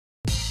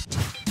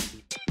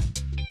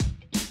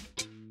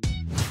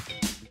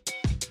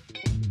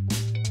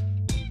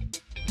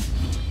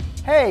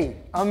Hey,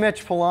 I'm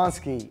Mitch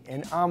Polonsky,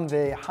 and I'm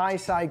the high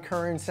side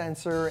current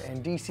sensor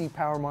and DC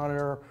power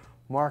monitor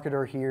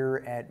marketer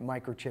here at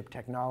Microchip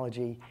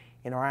Technology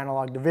in our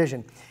analog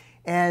division.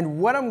 And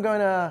what I'm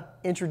going to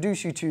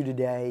introduce you to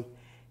today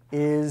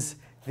is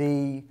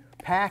the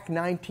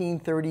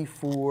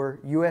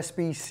PAC1934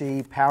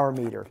 USB-C power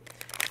meter.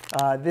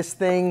 This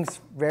thing's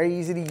very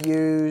easy to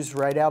use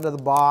right out of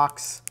the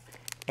box,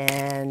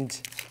 and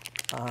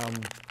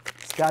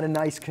it's got a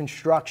nice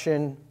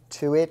construction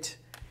to it.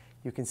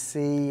 You can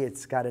see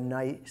it's got a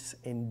nice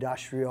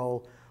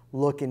industrial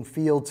look and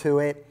feel to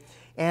it.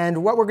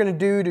 And what we're going to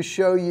do to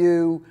show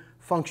you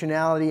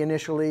functionality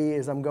initially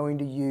is I'm going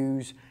to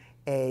use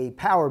a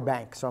power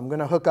bank. So I'm going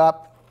to hook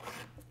up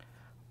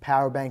a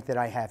power bank that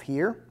I have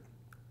here.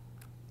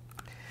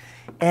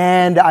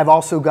 And I've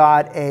also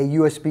got a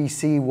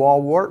USB-C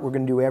wall wart. We're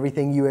going to do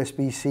everything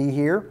USB-C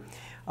here.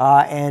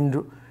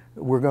 And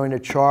we're going to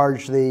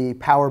charge the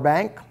power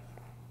bank.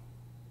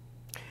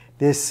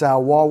 This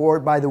wall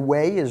wart, by the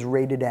way, is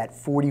rated at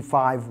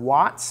 45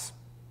 watts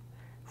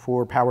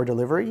for power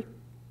delivery.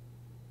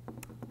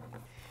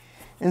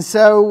 And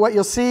so what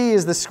you'll see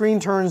is the screen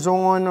turns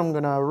on. I'm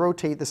going to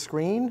rotate the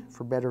screen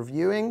for better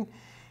viewing.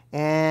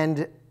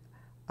 And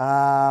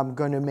I'm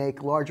going to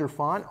make larger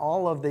font.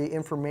 All of the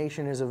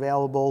information is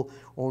available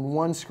on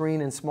one screen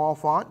in small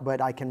font,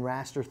 but I can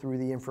raster through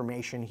the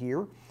information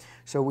here.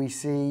 So we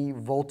see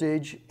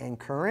voltage and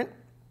current.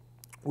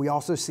 We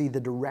also see the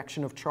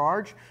direction of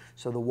charge.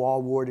 So the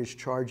wall wart is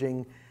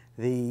charging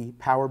the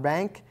power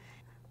bank.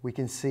 We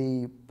can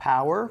see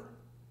power,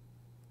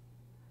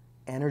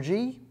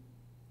 energy.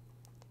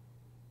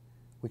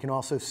 We can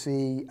also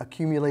see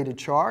accumulated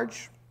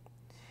charge.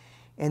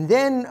 And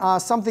then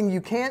something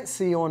you can't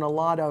see on a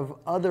lot of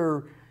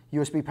other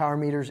USB power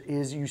meters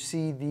is you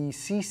see the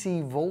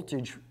CC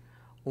voltage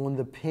on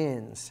the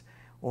pins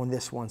on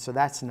this one. So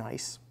that's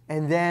nice.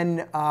 And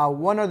then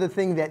one other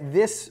thing that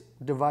this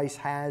device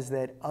has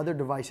that other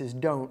devices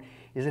don't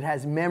is it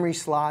has memory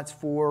slots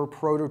for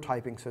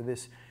prototyping. So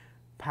this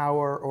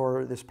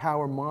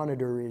power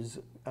monitor is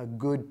a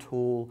good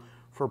tool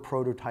for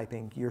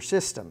prototyping your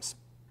systems.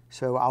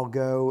 So I'll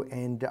go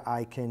and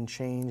I can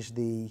change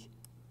the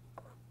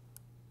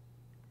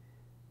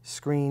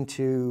screen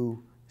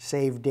to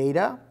save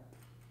data,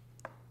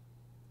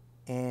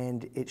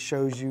 and it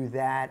shows you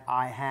that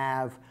I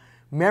have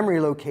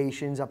memory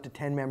locations, up to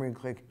 10 memory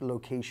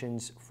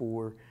locations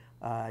for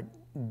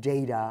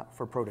data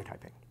for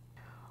prototyping.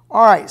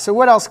 All right, so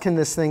what else can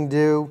this thing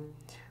do?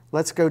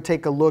 Let's go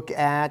take a look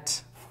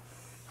at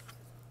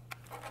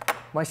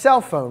my cell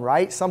phone,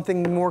 right?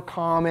 Something more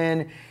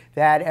common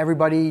that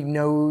everybody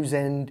knows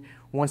and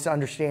wants to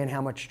understand how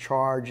much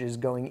charge is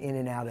going in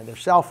and out of their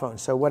cell phone.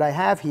 So what I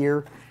have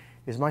here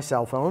is my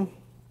cell phone.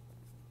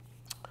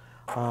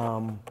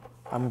 I'm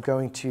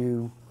going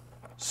to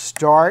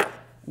start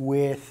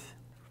with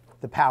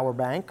the power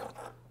bank.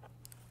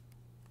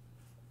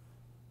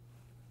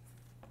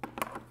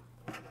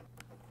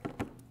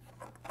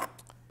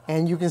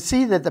 And you can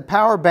see that the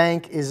power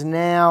bank is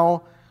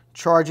now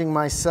charging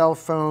my cell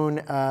phone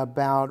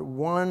about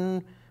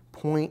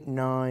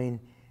 1.9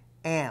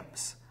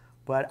 amps.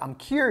 But I'm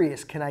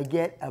curious, can I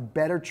get a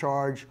better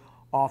charge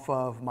off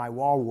of my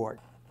wall wart?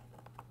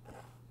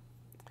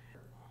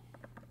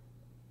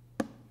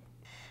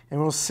 And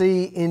we'll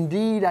see,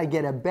 indeed, I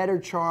get a better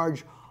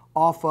charge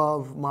off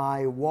of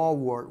my wall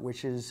wart,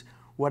 which is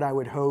what I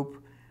would hope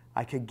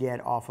I could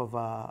get off of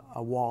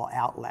a wall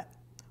outlet.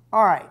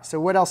 All right, so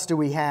what else do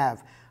we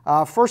have?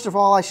 First of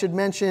all, I should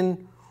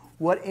mention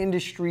what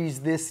industries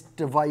this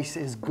device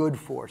is good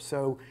for.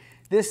 So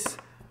this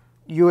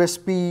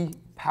USB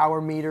power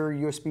meter,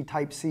 USB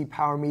Type-C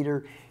power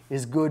meter,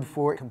 is good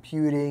for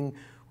computing.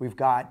 We've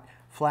got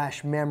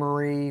flash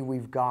memory,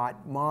 we've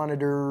got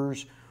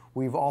monitors,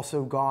 we've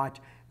also got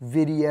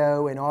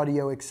video and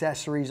audio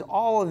accessories.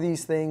 All of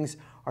these things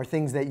are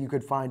things that you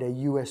could find a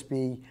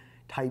USB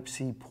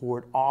Type-C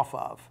port off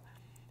of,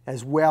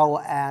 as well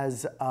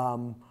as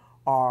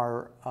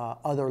our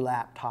other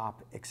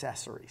laptop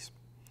accessories.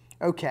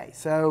 Okay,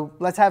 so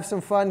let's have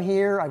some fun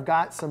here. I've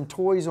got some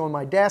toys on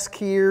my desk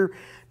here.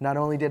 Not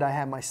only did I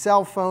have my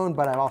cell phone,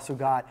 but I've also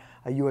got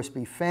a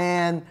USB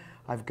fan.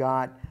 I've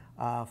got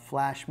a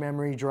flash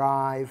memory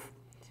drive,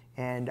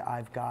 and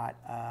I've got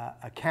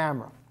a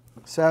camera.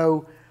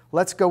 So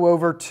let's go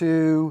over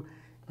to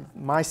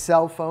my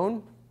cell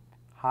phone,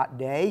 hot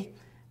day,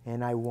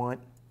 and I want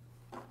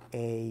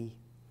a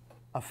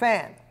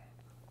fan.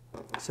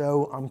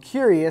 So I'm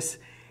curious,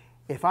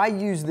 if I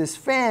use this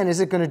fan, is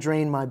it going to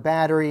drain my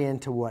battery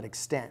and to what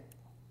extent?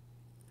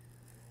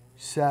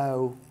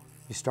 So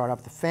you start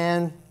up the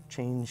fan,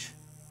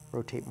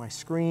 rotate my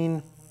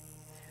screen,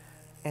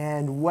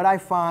 and what I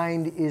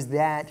find is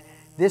that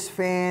this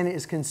fan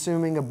is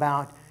consuming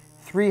about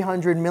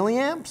 300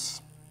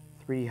 milliamps,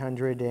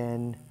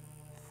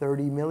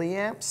 330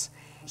 milliamps.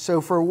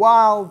 So for a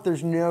while,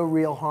 there's no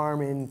real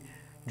harm in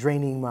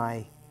draining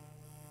my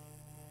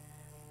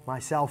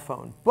cell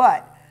phone.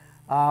 But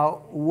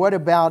what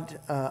about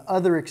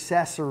other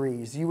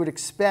accessories? You would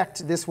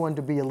expect this one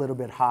to be a little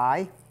bit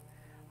high.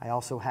 I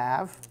also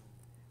have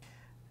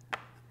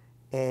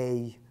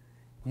a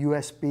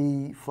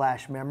USB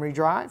flash memory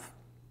drive.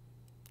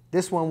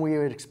 This one we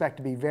would expect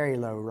to be very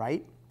low,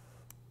 right?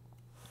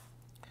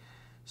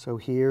 So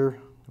here,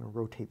 I'm going to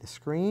rotate the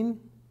screen.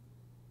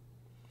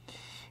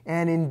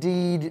 And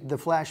indeed, the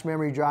flash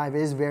memory drive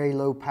is very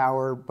low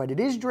power, but it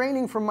is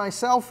draining from my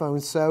cell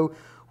phone. So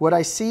what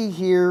I see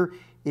here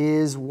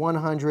is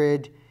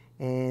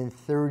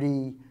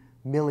 130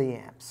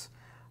 milliamps.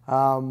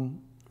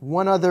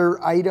 One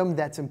other item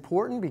that's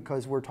important,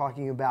 because we're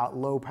talking about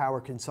low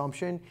power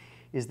consumption,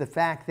 is the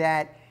fact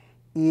that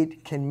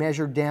it can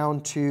measure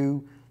down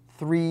to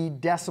 3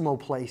 decimal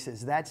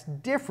places. That's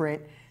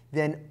different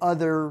than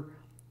other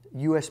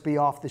USB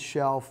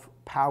off-the-shelf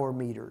power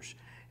meters.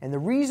 And the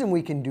reason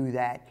we can do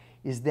that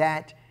is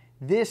that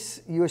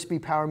this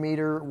USB power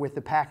meter with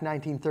the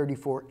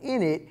PAC1934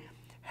 in it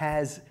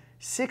has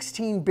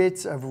 16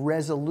 bits of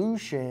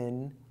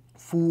resolution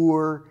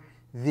for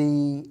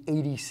the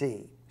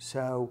ADC.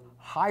 So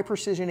high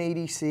precision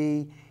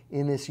ADC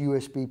in this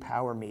USB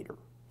power meter.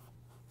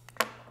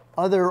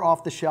 Other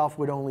off-the-shelf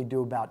would only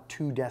do about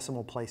 2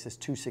 decimal places,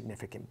 2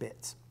 significant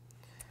bits.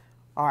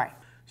 All right,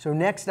 so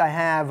next I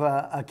have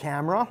a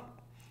camera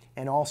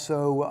and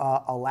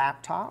also a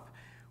laptop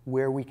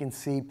where we can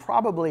see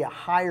probably a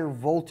higher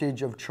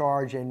voltage of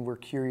charge, and we're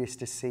curious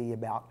to see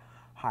about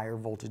higher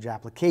voltage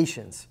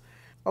applications.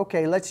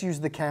 Okay, let's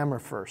use the camera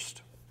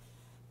first.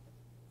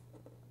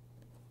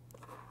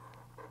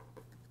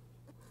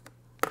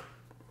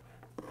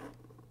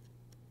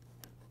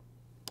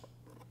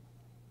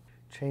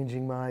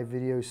 Changing my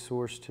video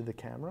source to the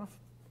camera.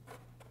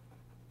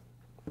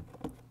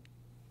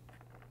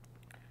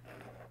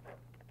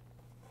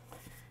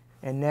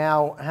 And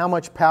now, how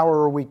much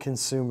power are we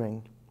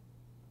consuming?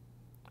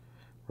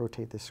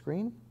 Rotate the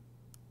screen.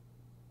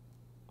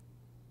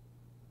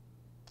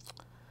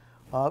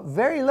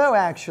 Very low,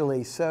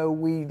 actually. So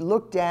we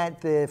looked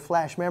at the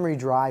flash memory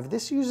drive.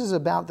 This uses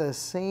about the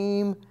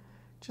same,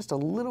 just a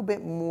little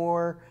bit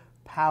more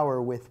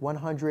power with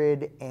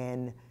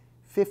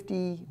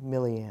 150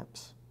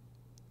 milliamps.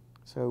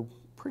 So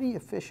pretty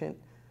efficient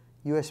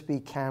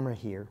USB camera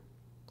here.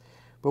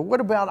 But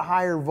what about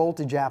higher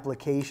voltage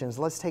applications?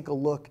 Let's take a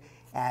look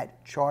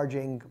at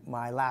charging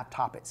my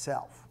laptop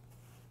itself.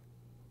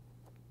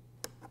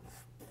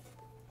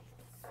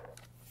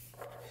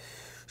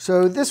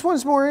 So this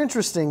one's more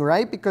interesting,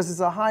 right? Because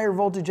it's a higher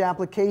voltage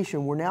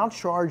application. We're now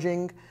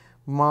charging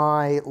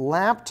my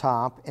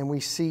laptop, and we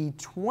see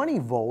 20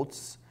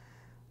 volts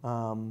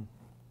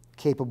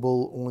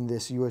capable on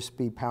this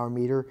USB power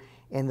meter.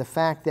 And the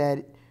fact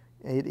that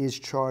it is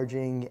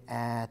charging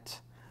at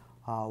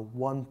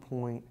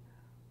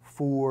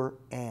 1.4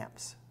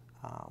 amps,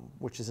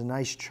 which is a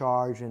nice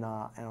charge and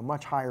a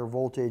much higher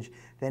voltage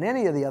than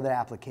any of the other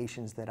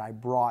applications that I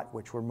brought,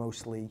 which were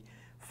mostly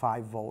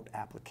 5-volt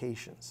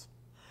applications.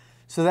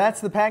 So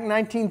that's the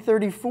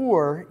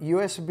PAC1934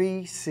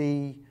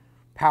 USB-C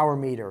power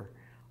meter.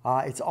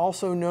 It's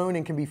also known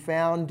and can be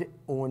found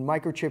on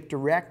Microchip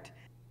Direct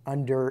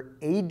under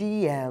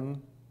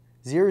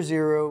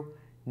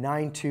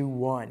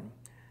ADM00921.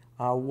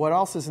 What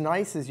else is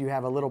nice is you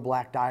have a little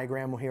black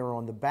diagram here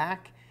on the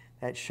back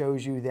that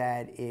shows you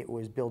that it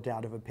was built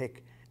out of a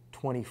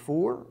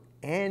PIC24,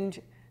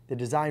 and the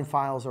design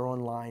files are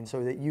online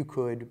so that you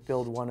could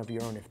build one of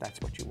your own if that's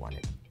what you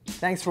wanted.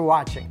 Thanks for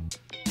watching.